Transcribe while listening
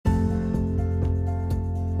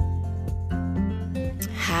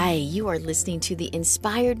Hi, you are listening to the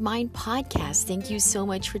Inspired Mind Podcast. Thank you so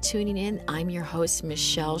much for tuning in. I'm your host,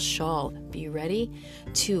 Michelle Shull. Be ready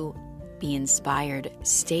to be inspired,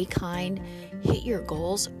 stay kind, hit your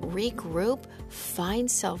goals, regroup, find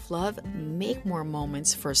self-love, make more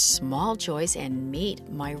moments for small joys, and meet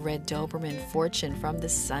my red Doberman Fortune from the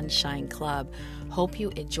Sunshine Club. Hope you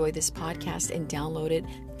enjoy this podcast and download it.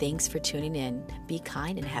 Thanks for tuning in. Be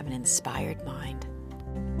kind and have an inspired mind.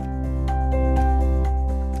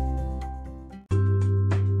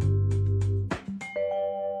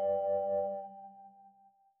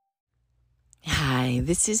 Hi,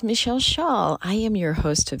 this is Michelle Shull. I am your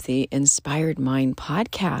host of the Inspired Mind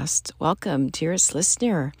Podcast. Welcome, dearest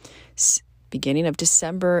listener. Beginning of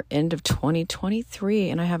December, end of 2023,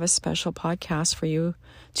 and I have a special podcast for you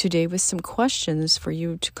today with some questions for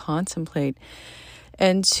you to contemplate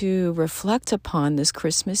and to reflect upon this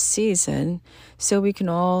Christmas season so we can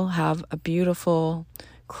all have a beautiful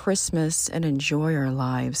Christmas and enjoy our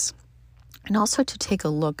lives. And also to take a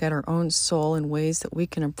look at our own soul in ways that we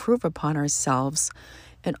can improve upon ourselves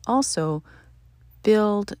and also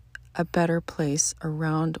build a better place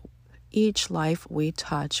around each life we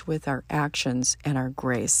touch with our actions and our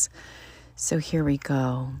grace. So here we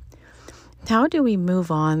go. How do we move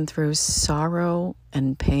on through sorrow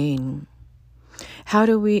and pain? How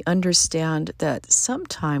do we understand that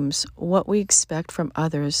sometimes what we expect from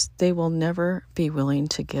others, they will never be willing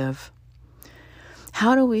to give?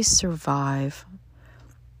 How do we survive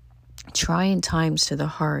trying times to the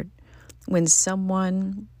heart when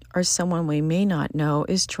someone or someone we may not know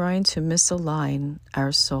is trying to misalign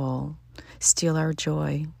our soul, steal our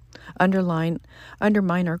joy, undermine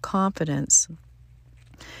our confidence,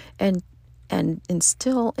 and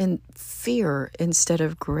instill in fear instead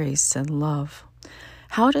of grace and love?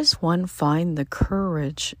 How does one find the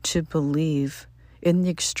courage to believe in the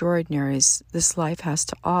extraordinaries this life has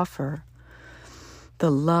to offer? The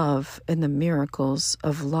love and the miracles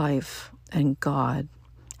of life and God,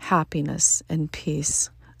 happiness and peace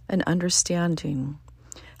and understanding.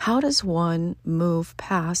 How does one move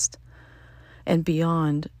past and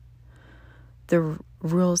beyond the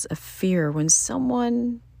rules of fear when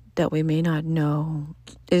someone that we may not know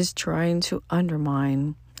is trying to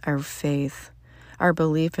undermine our faith, our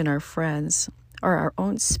belief in our friends, or our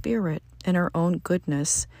own spirit and our own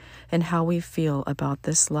goodness and how we feel about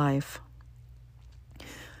this life?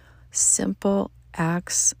 Simple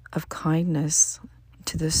acts of kindness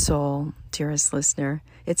to the soul, dearest listener.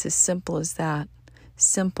 It's as simple as that.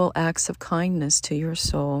 Simple acts of kindness to your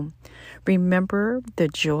soul. Remember the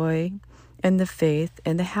joy and the faith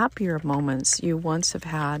and the happier moments you once have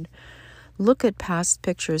had. Look at past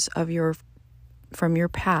pictures from your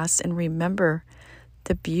past and remember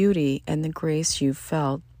the beauty and the grace you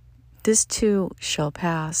felt. This too shall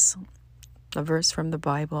pass. A verse from the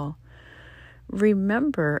Bible.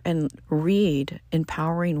 Remember and read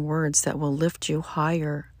empowering words that will lift you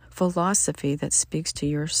higher, philosophy that speaks to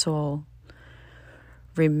your soul.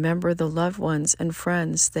 Remember the loved ones and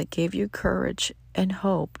friends that gave you courage and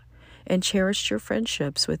hope and cherished your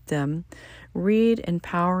friendships with them. Read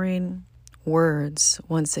empowering words,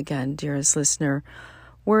 once again, dearest listener,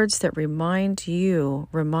 words that remind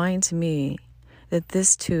me that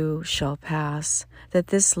this too shall pass, that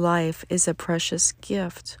this life is a precious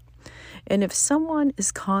gift. And if someone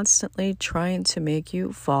is constantly trying to make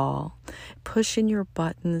you fall, pushing your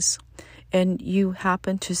buttons, and you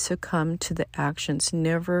happen to succumb to the actions,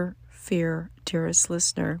 never fear, dearest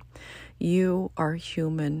listener. You are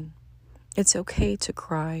human. It's okay to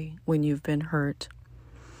cry when you've been hurt.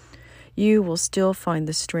 You will still find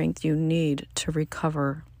the strength you need to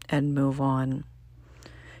recover and move on.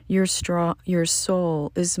 Your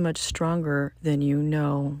soul is much stronger than you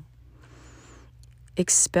know.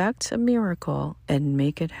 Expect a miracle and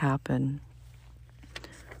make it happen.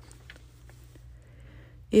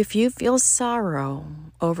 If you feel sorrow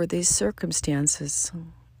over these circumstances,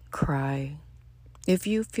 cry. If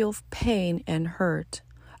you feel pain and hurt,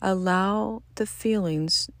 allow the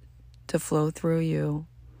feelings to flow through you.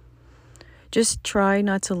 Just try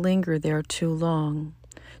not to linger there too long.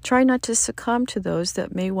 Try not to succumb to those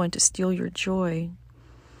that may want to steal your joy.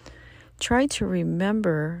 Try to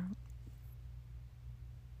remember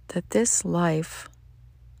that this life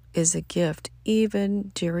is a gift,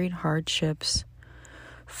 even during hardships.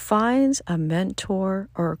 Find a mentor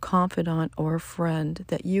or a confidant or a friend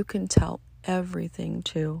that you can tell everything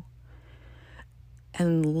to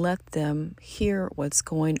and let them hear what's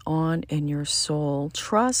going on in your soul.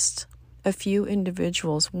 Trust a few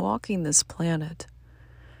individuals walking this planet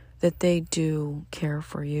that they do care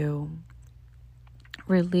for you.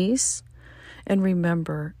 Release and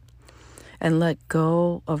remember and let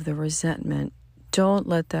go of the resentment. Don't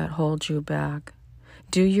let that hold you back.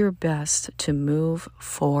 Do your best to move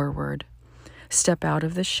forward. Step out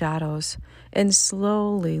of the shadows and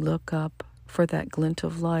slowly look up for that glint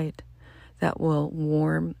of light that will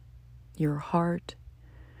warm your heart,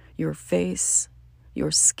 your face,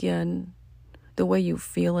 your skin, the way you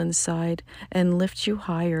feel inside, and lift you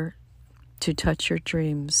higher to touch your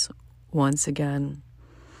dreams once again.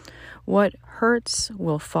 What hurts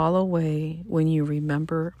will fall away when you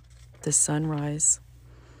remember the sunrise,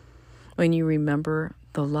 when you remember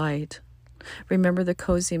the light. Remember the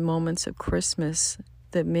cozy moments of Christmas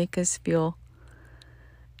that make us feel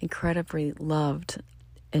incredibly loved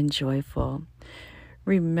and joyful.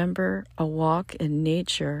 Remember a walk in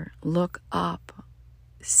nature. Look up.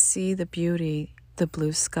 See the beauty, the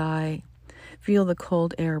blue sky. Feel the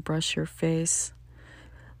cold air brush your face.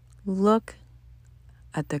 Look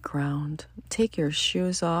at the ground. Take your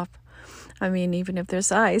shoes off. Even if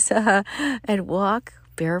there's ice. And walk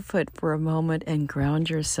barefoot for a moment and ground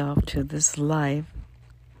yourself to this life.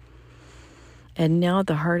 And now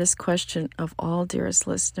the hardest question of all, dearest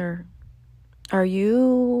listener. Are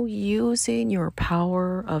you using your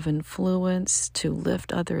power of influence to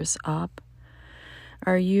lift others up?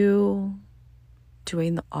 Are you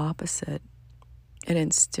doing the opposite and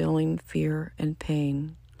instilling fear and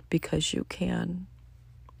pain because you can?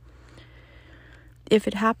 If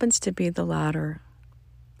it happens to be the latter,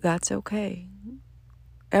 that's okay.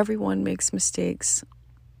 Everyone makes mistakes,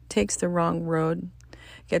 takes the wrong road,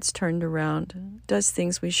 gets turned around, does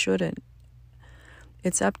things we shouldn't.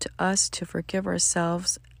 It's up to us to forgive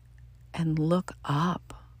ourselves and look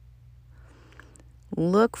up.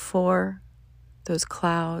 Look for those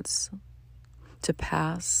clouds to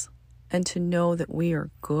pass and to know that we are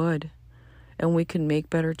good and we can make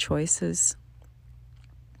better choices.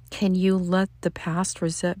 Can you let the past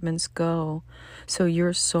resentments go so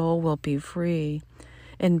your soul will be free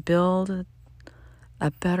and build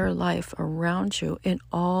a better life around you and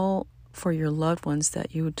all for your loved ones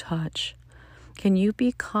that you touch? Can you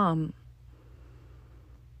become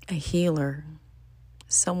a healer,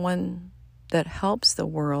 someone that helps the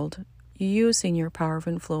world using your power of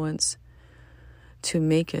influence to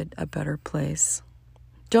make it a better place?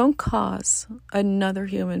 Don't cause another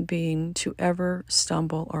human being to ever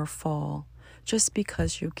stumble or fall just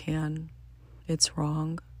because you can. It's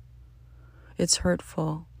wrong. It's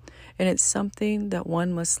hurtful. And it's something that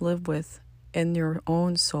one must live with in your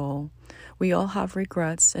own soul. We all have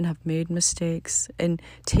regrets and have made mistakes and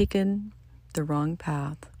taken the wrong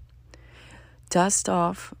path. Dust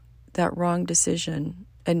off that wrong decision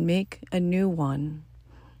and make a new one.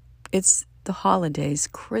 It's the holidays,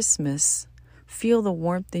 Christmas. Feel the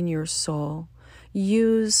warmth in your soul.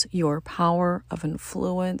 Use your power of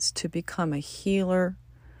influence to become a healer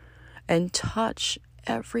and touch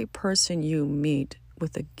every person you meet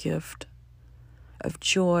with a gift of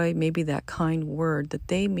joy, maybe that kind word that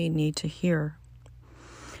they may need to hear.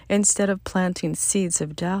 Instead of planting seeds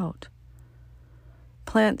of doubt,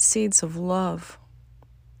 plant seeds of love.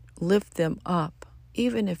 Lift them up,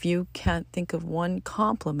 even if you can't think of one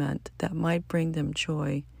compliment that might bring them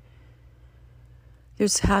joy. There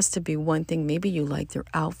has to be one thing. Maybe you like their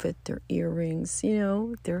outfit, their earrings,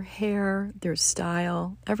 their hair, their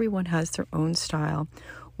style. Everyone has their own style.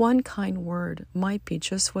 One kind word might be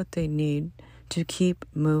just what they need to keep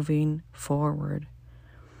moving forward.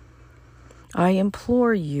 I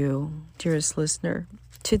implore you, dearest listener,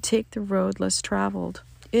 to take the road less traveled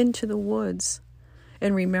into the woods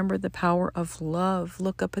and remember the power of love.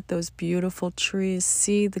 Look up at those beautiful trees,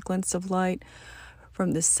 see the glints of light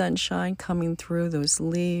from the sunshine coming through those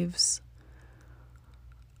leaves,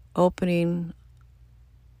 opening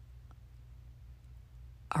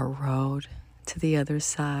a road to the other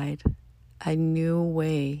side, a new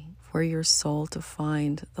way for your soul to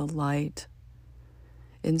find the light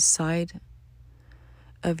inside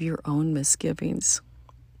of your own misgivings,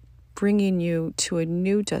 bringing you to a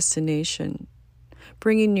new destination,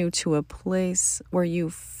 bringing you to a place where you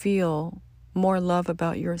feel more love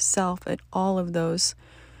about yourself and all of those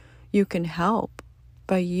you can help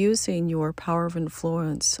by using your power of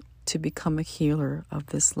influence to become a healer of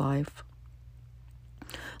this life.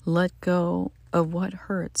 Let go of what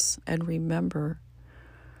hurts and remember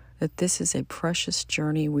that this is a precious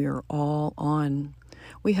journey we are all on.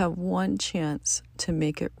 We have one chance to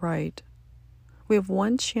make it right. We have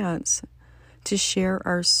one chance to share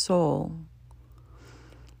our soul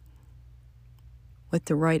with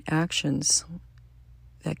the right actions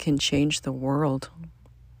that can change the world.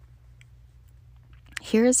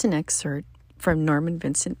 Here is an excerpt from Norman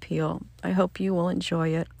Vincent Peale. I hope you will enjoy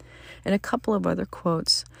it. And a couple of other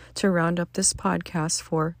quotes to round up this podcast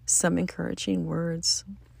for some encouraging words.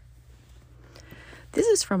 This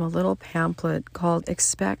is from a little pamphlet called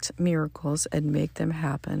Expect Miracles and Make Them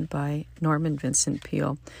Happen by Norman Vincent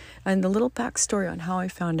Peale. And the little backstory on how I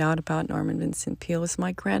found out about Norman Vincent Peale is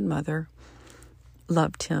my grandmother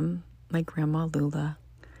loved him, my grandma Lula.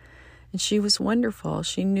 And she was wonderful.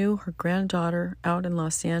 She knew her granddaughter out in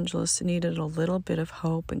Los Angeles needed a little bit of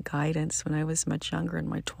hope and guidance when I was much younger, in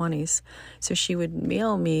my 20s. So she would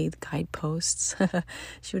mail me the guideposts.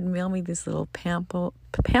 She would mail me these little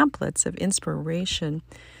pamphlets of inspiration.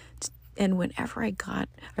 And whenever I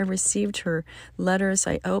received her letters,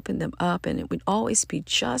 I opened them up, and it would always be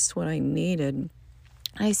just what I needed.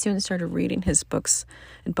 I soon started reading his books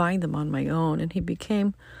and buying them on my own, and he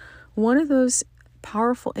became one of those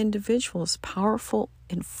powerful individuals, powerful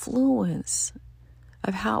influence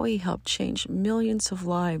of how he helped change millions of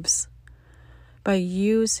lives by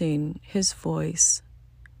using his voice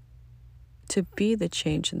to be the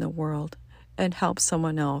change in the world and help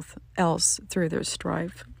someone else through their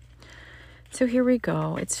strife. So here we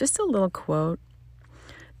go. It's just a little quote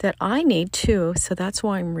that I need too, so that's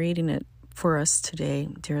why I'm reading it for us today,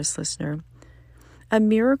 dearest listener. A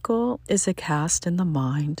miracle is a cast in the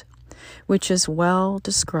mind, which is well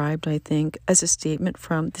described, I think, as a statement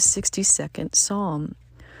from the 62nd Psalm.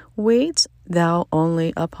 Wait thou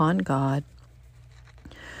only upon God,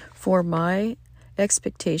 for my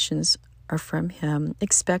expectations are from him.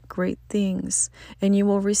 Expect great things, and you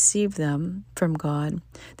will receive them from God.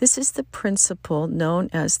 This is the principle known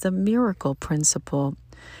as the miracle principle.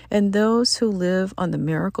 And those who live on the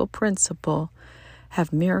miracle principle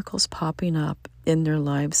have miracles popping up in their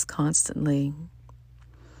lives constantly.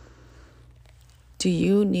 Do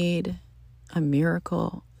you need a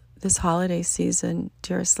miracle this holiday season,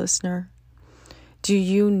 dearest listener? Do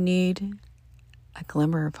you need a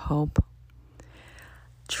glimmer of hope?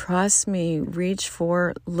 Trust me, reach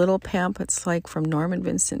for little pamphlets like from Norman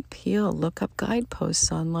Vincent Peale. Look up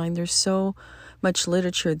guideposts online. There's so much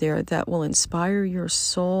literature there that will inspire your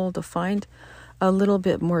soul to find a little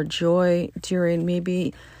bit more joy during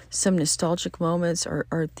maybe some nostalgic moments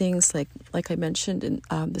or things like I mentioned in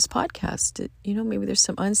this podcast. Maybe there's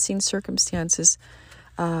some unseen circumstances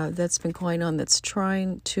that's been going on that's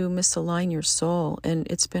trying to misalign your soul, and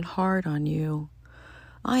it's been hard on you.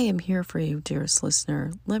 I am here for you, dearest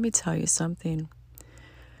listener. Let me tell you something.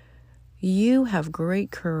 You have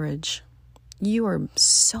great courage. You are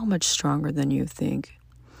so much stronger than you think.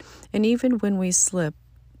 And even when we slip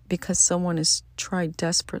because someone has tried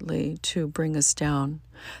desperately to bring us down,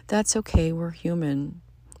 that's okay. We're human.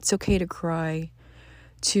 It's okay to cry,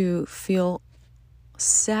 to feel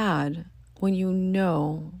sad when you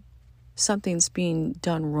know something's being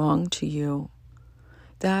done wrong to you.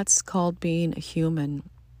 That's called being a human.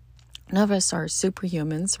 None of us are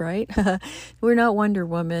superhumans, right? We're not Wonder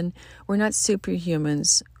Woman. We're not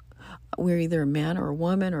superhumans. We're either a man or a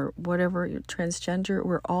woman or whatever, you're transgender.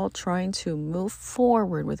 We're all trying to move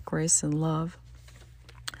forward with grace and love.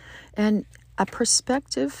 And a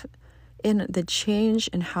perspective in the change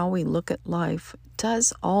in how we look at life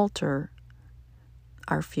does alter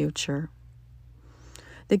our future.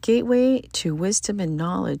 The gateway to wisdom and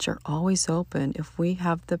knowledge are always open if we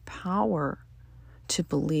have the power to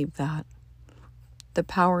believe that, the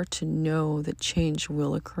power to know that change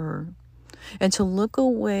will occur, and to look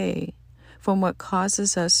away from what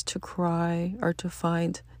causes us to cry or to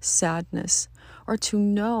find sadness, or to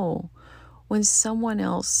know when someone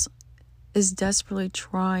else is desperately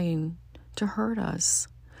trying to hurt us.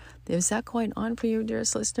 Is that going on for you,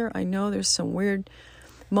 dearest listener? I know there's some weird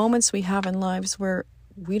moments we have in lives where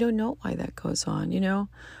we don't know why that goes on,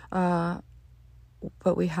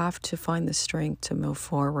 but we have to find the strength to move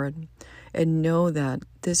forward and know that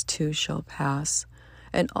this too shall pass,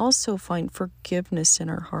 and also find forgiveness in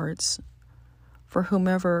our hearts for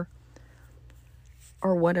whomever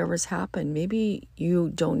or whatever's happened. Maybe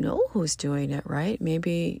you don't know who's doing it, right?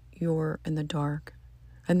 Maybe you're in the dark,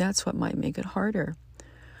 and that's what might make it harder.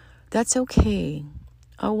 That's okay.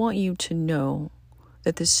 I want you to know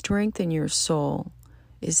that the strength in your soul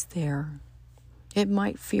is there. It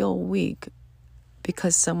might feel weak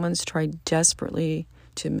because someone's tried desperately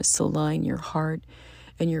to misalign your heart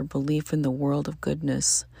and your belief in the world of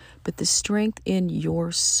goodness. But the strength in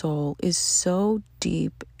your soul is so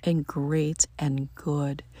deep and great and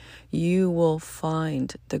good. You will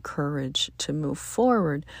find the courage to move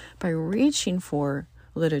forward by reaching for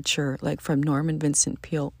literature like from Norman Vincent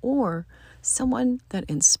Peale or someone that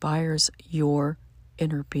inspires your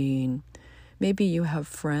inner being. Maybe you have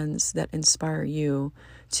friends that inspire you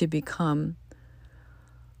to become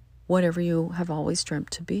whatever you have always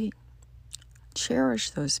dreamt to be.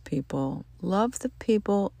 Cherish those people. Love the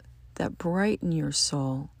people that brighten your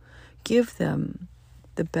soul. Give them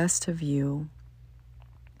the best of you.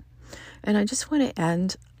 And I just want to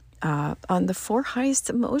end on the 4 highest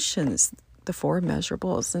emotions, the 4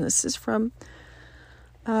 immeasurables. And this is from,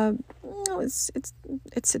 it's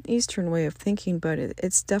an Eastern way of thinking, but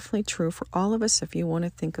it's definitely true for all of us. If you want to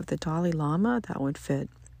think of the Dalai Lama, that would fit.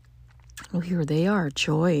 Well, here they are: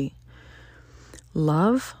 joy,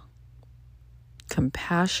 love,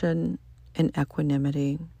 compassion, and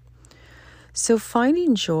equanimity. So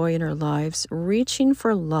finding joy in our lives, reaching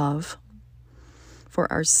for love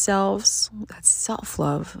for ourselves, that's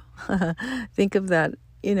self-love. Think of that,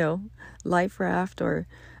 life raft, or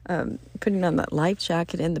putting on that life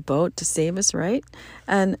jacket in the boat to save us, right?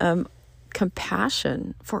 And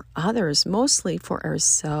compassion for others, mostly for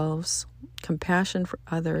ourselves, compassion for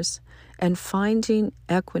others, and finding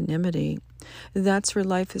equanimity. That's where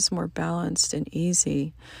life is more balanced and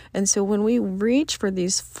easy. And so when we reach for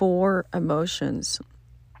these 4 emotions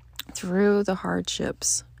through the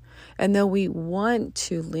hardships, and though we want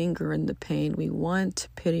to linger in the pain, we want to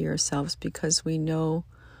pity ourselves because we know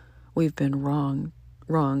we've been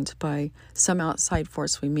wronged by some outside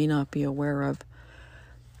force we may not be aware of,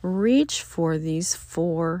 reach for these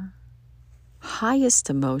 4 highest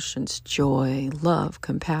emotions: joy, love,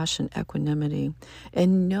 compassion, equanimity,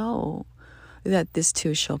 and know that this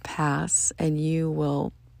too shall pass, and you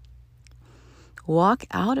will walk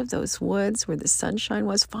out of those woods where the sunshine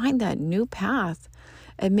was, find that new path,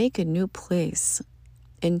 and make a new place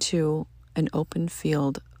into an open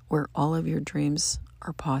field where all of your dreams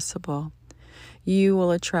are possible. You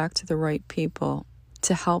will attract the right people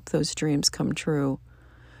to help those dreams come true.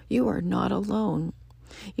 You are not alone.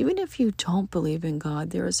 Even if you don't believe in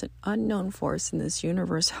God, there is an unknown force in this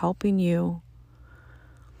universe helping you,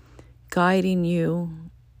 guiding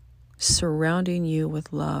you, surrounding you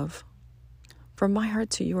with love. From my heart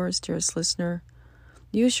to yours, dearest listener,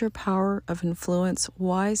 use your power of influence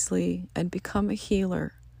wisely and become a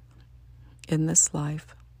healer in this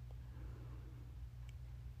life.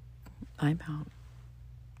 I'm out.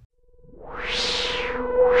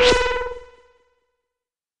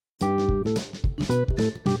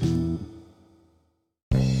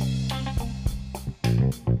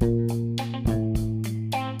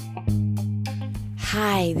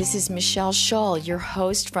 Hi, this is Michelle Shull, your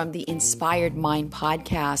host from the Inspired Mind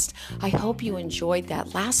podcast. I hope you enjoyed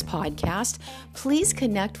that last podcast. Please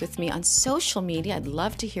connect with me on social media. I'd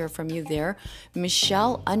love to hear from you there.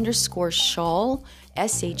 Michelle_Shull, SHULL, at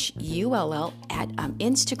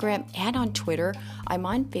Instagram and on Twitter. I'm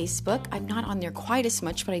on Facebook. I'm not on there quite as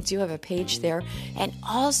much, but I do have a page there. And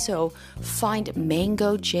also find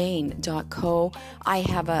mangojane.co. I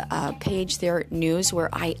have a page there, news, where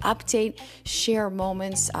I update, share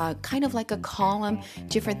moments, kind of like a column,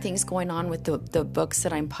 different things going on with the books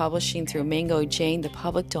that I'm publishing through Mango Jane, the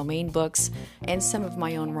public domain books, and some of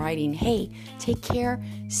my own writing. Hey, take care,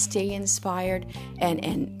 stay inspired,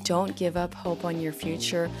 and don't give up hope on your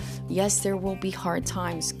future. Yes, there will be hard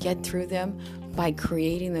times. Get through them by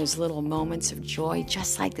creating those little moments of joy,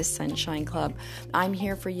 just like the Sunshine Club. I'm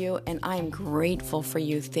here for you, and I'm grateful for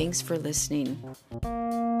you. Thanks for listening.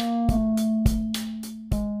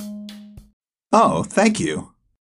 Oh, thank you.